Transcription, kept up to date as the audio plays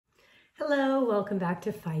Hello, welcome back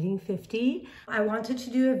to Fighting 50. I wanted to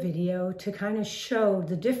do a video to kind of show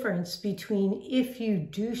the difference between if you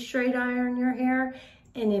do straight iron your hair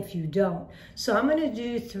and if you don't. So I'm going to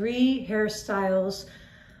do 3 hairstyles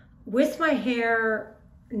with my hair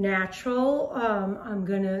natural. I'm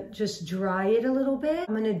going to just dry it a little bit.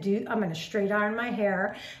 I'm going to straight iron my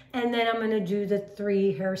hair, and then I'm going to do the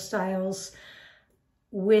 3 hairstyles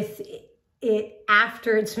with it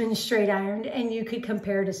after it's been straight ironed, and you could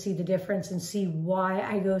compare to see the difference and see why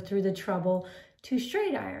I go through the trouble to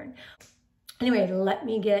straight iron. Anyway, let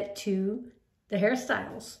me get to the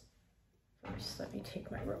hairstyles. First, let me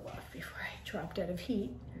take my robe off before I drop dead of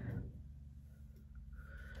heat.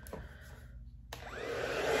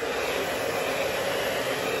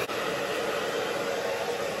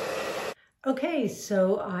 Okay,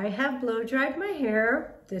 so I have blow dried my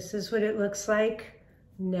hair. This is what it looks like.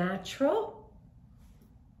 Natural,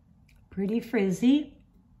 pretty frizzy.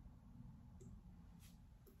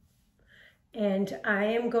 And I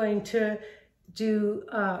am going to do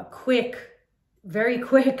very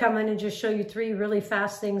quick. I'm going to just show you 3 really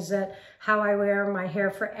fast things that how I wear my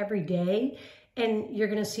hair for every day, and you're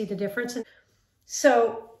going to see the difference.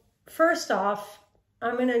 So first off,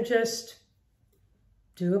 I'm going to just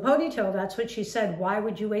do a ponytail. That's what she said. Why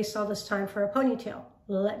would you waste all this time for a ponytail?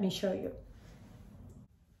 Let me show you.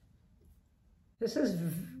 This is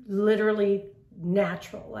literally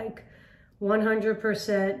natural, like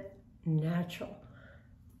 100% natural.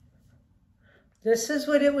 This is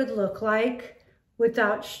what it would look like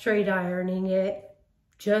without straight ironing it,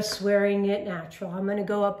 just wearing it natural. I'm going to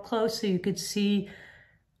go up close so you could see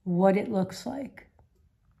what it looks like.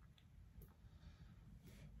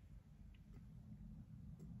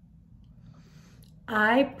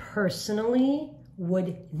 I personally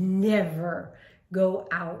would never go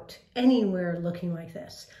out anywhere looking like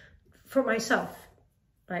this. For myself,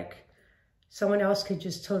 like someone else could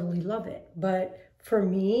just totally love it. But for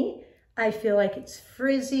me, I feel like it's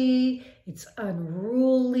frizzy, it's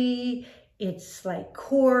unruly, it's like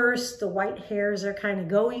coarse, the white hairs are kind of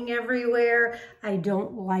going everywhere. I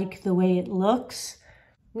don't like the way it looks.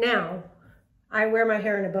 Now, I wear my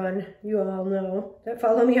hair in a bun. You all know that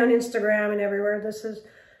follow me on Instagram and everywhere. This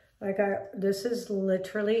is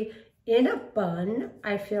literally in a bun.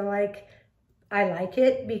 I feel like I like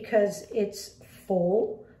it because it's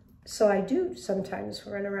full. So I do sometimes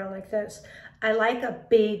run around like this. I like a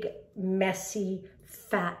big, messy,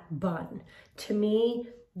 fat bun. To me,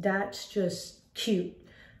 that's just cute.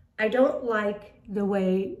 I don't like the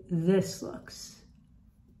way this looks.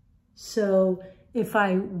 So if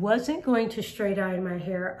I wasn't going to straight iron my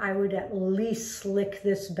hair, I would at least slick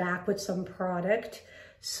this back with some product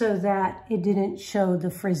so that it didn't show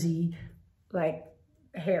the frizzy like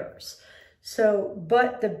hairs. So,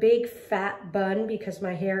 but the big fat bun, because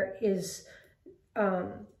my hair is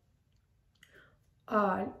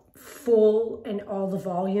full and all the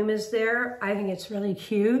volume is there, I think it's really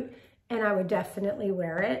cute and I would definitely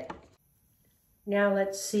wear it. Now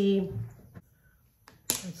let's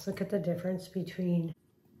look at the difference between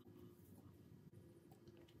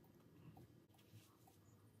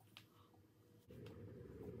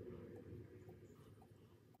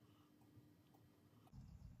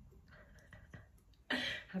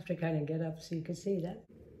have to kind of get up so you can see that.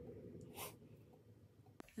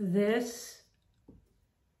 This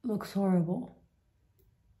looks horrible.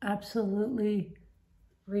 Absolutely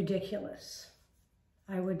ridiculous.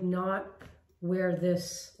 I would not wear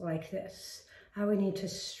this like this. I would need to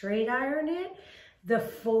straight iron it. The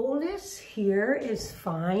fullness here is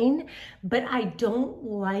fine, but I don't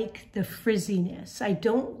like the frizziness. I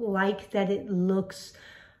don't like that it looks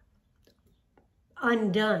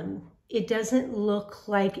undone. It doesn't look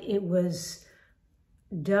like it was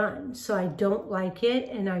done. So I don't like it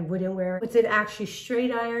and I wouldn't wear it. With it actually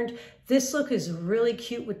straight ironed, this look is really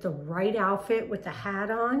cute with the right outfit with the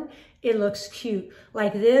hat on. It looks cute.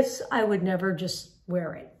 Like this, I would never just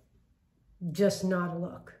wear it. Just not a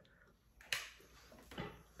look.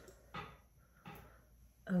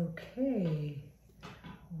 Okay,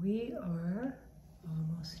 we are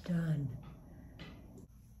almost done.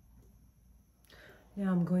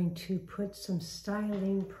 Now I'm going to put some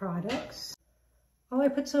styling products. All I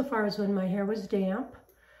put so far is when my hair was damp.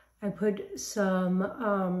 I put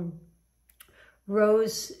some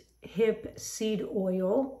Rosehip Seed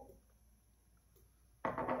Oil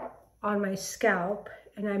on my scalp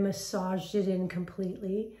and I massaged it in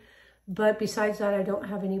completely. But besides that, I don't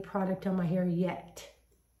have any product on my hair yet.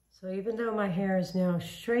 So even though my hair is now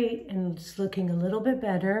straight and it's looking a little bit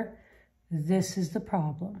better, this is the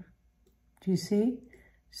problem. Do you see?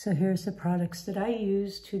 So here's the products that I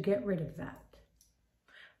use to get rid of that.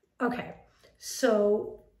 Okay,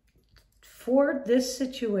 so for this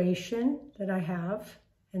situation that I have,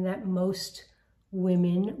 and that most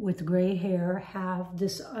women with gray hair have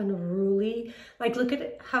this unruly, like look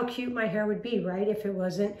at how cute my hair would be, right? If it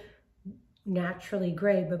wasn't naturally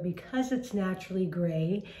gray, but because it's naturally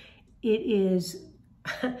gray, it is,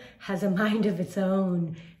 has a mind of its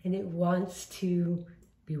own and it wants to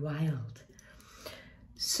be wild.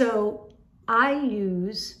 So I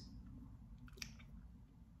use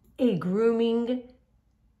a grooming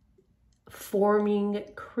forming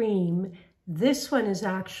cream. This one is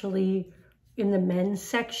actually in the men's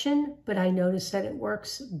section, but I noticed that it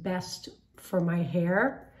works best for my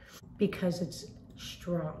hair because it's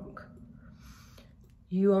strong.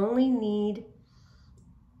 You only need,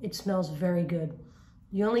 it smells very good.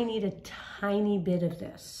 You only need a tiny bit of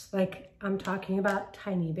this. Like I'm talking about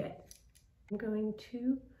tiny bit. I'm going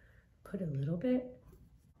to put a little bit.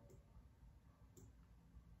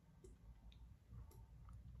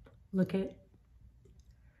 Look at,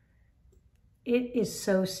 it is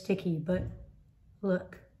so sticky, but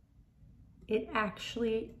look, it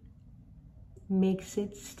actually makes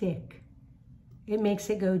it stick. It makes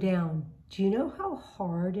it go down. Do you know how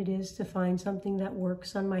hard it is to find something that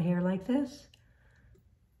works on my hair like this?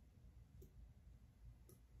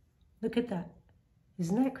 Look at that.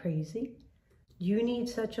 Isn't that crazy? You need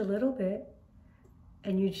such a little bit,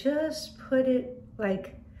 and you just put it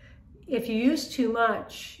like, if you use too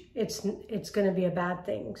much, it's going to be a bad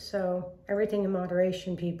thing. So everything in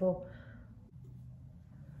moderation, people.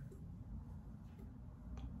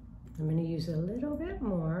 I'm going to use a little bit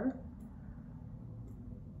more.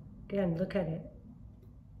 Again, look at it.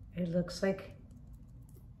 It looks like,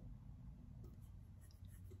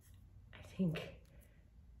 I think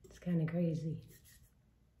it's kind of crazy.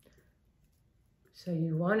 So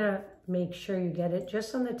you want to make sure you get it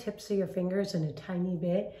just on the tips of your fingers and a tiny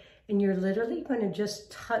bit. And you're literally going to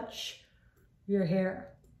just touch your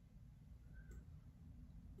hair.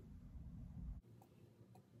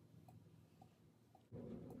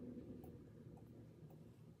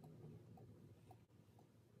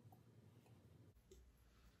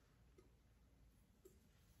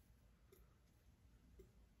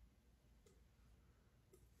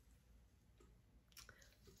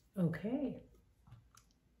 Okay.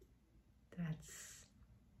 That's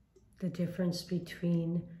the difference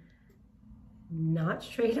between not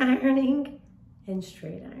straight ironing and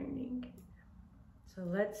straight ironing. So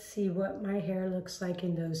let's see what my hair looks like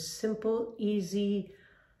in those simple, easy,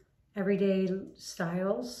 everyday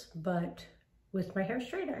styles, but with my hair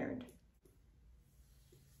straight ironed.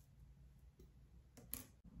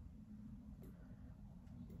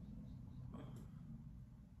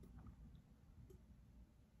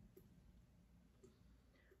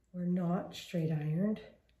 We're not straight ironed.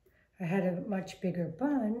 I had a much bigger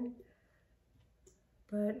bun,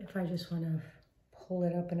 but if I just want to pull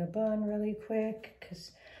it up in a bun really quick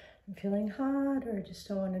because I'm feeling hot or I just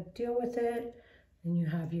don't want to deal with it, then you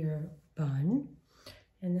have your bun.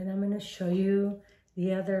 And then I'm going to show you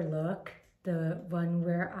the other look, the one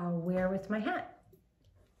where I'll wear with my hat.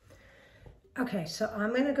 Okay, so I'm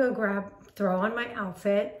going to go throw on my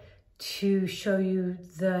outfit to show you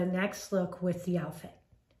the next look with the outfit.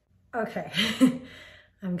 Okay,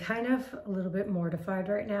 I'm kind of a little bit mortified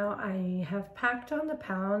right now. I have packed on the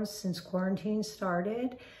pounds since quarantine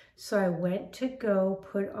started. So I went to go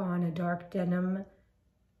put on a dark denim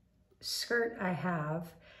skirt I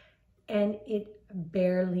have, and it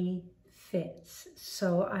barely fits.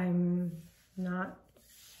 So I'm not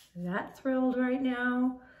that thrilled right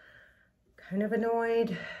now. Kind of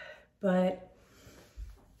annoyed, but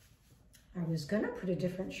I was gonna put a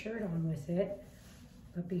different shirt on with it.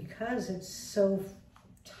 But because it's so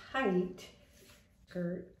tight,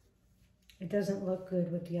 skirt, it doesn't look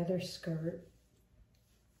good with the other skirt.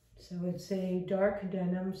 So it's a dark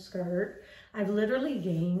denim skirt. I've literally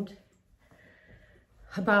gained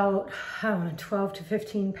about, I don't know, 12 to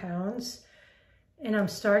 15 pounds. And I'm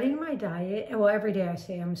starting my diet. Well, every day I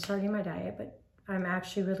say I'm starting my diet, but I'm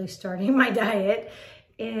actually really starting my diet.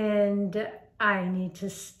 And I need to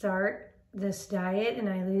start this diet and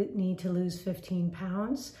I need to lose 15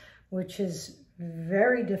 pounds, which is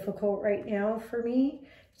very difficult right now for me.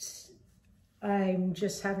 I'm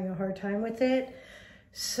just having a hard time with it.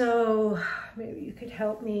 So maybe you could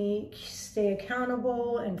help me stay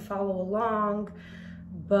accountable and follow along.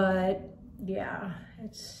 But yeah,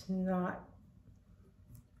 it's not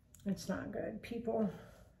good, people.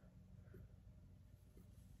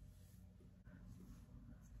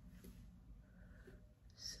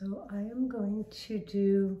 So I am going to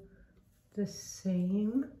do the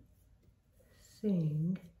same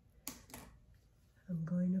thing. I'm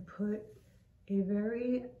going to put a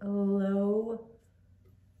very low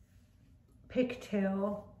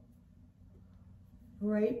pigtail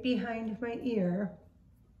right behind my ear.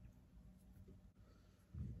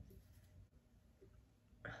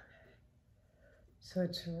 So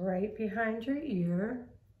it's right behind your ear.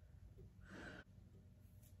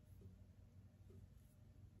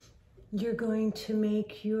 You're going to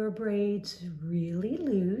make your braids really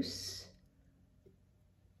loose.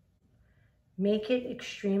 Make it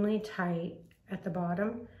extremely tight at the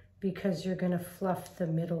bottom because you're going to fluff the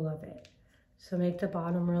middle of it. So make the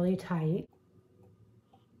bottom really tight.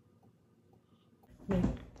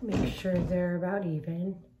 Make sure they're about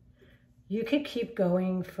even. You could keep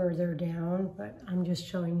going further down, but I'm just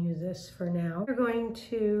showing you this for now. You're going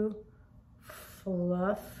to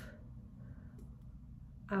fluff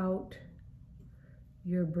out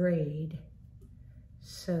your braid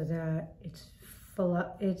so that it's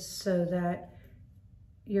so that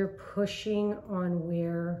you're pushing on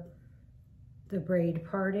where the braid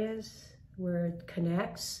part is, where it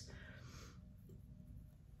connects.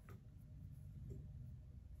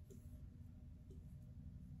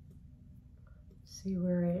 See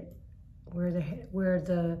where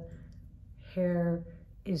the hair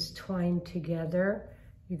is twined together.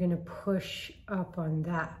 You're going to push up on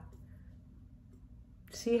that.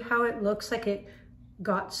 See how it looks like it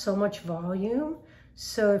got so much volume?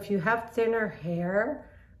 So if you have thinner hair,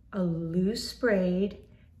 a loose braid,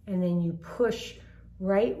 and then you push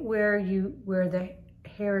right where the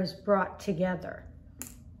hair is brought together.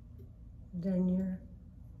 Then you're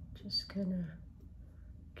just gonna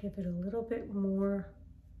give it a little bit more.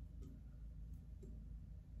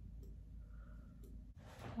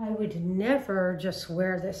 I would never just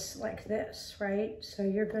wear this like this, right? So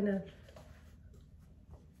you're gonna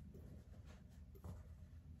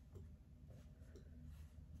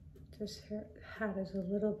this hat is a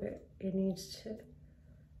little bit, it needs to.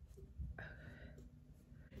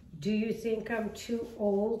 Do you think I'm too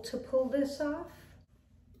old to pull this off?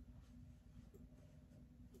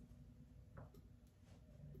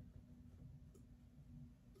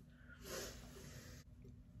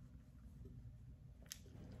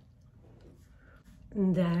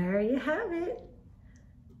 And there you have it.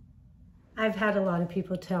 I've had a lot of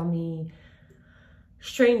people tell me,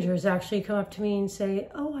 strangers actually come up to me and say,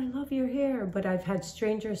 oh, I love your hair. But I've had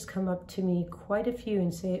strangers come up to me, quite a few,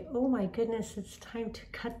 and say, oh my goodness, it's time to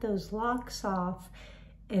cut those locks off.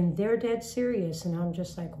 And they're dead serious. And I'm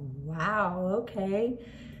just like, wow, okay.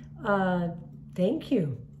 Thank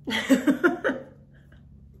you.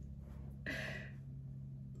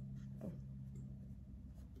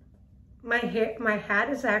 My hat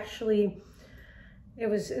is actually, it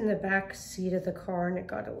was in the back seat of the car and it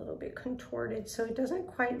got a little bit contorted. So it doesn't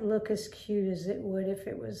quite look as cute as it would if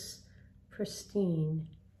it was pristine.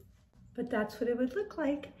 But that's what it would look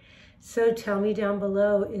like. So tell me down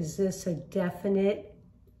below, is this a definite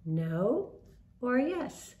no or a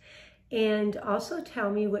yes? And also tell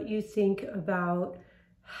me what you think about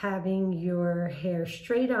having your hair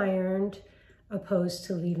straight ironed opposed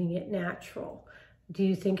to leaving it natural. Do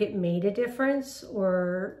you think it made a difference,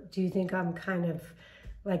 or do you think I'm kind of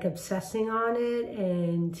like obsessing on it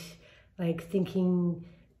and like thinking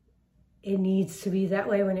it needs to be that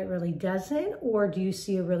way when it really doesn't? Or do you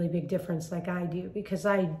see a really big difference like I do? Because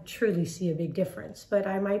I truly see a big difference, but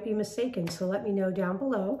I might be mistaken. So let me know down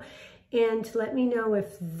below, and let me know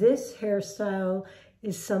if this hairstyle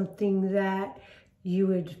is something that you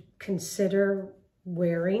would consider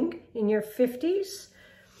wearing in your 50s.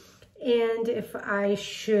 And if I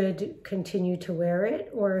should continue to wear it,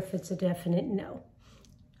 or if it's a definite no.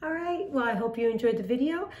 All right, well, I hope you enjoyed the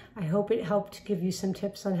video. I hope it helped give you some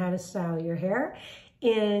tips on how to style your hair.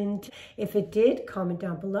 And if it did, comment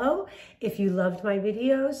down below. If you loved my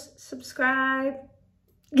videos, subscribe,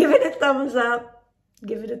 give it a thumbs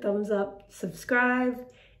up, subscribe,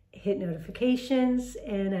 hit notifications,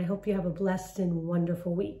 and I hope you have a blessed and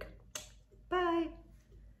wonderful week.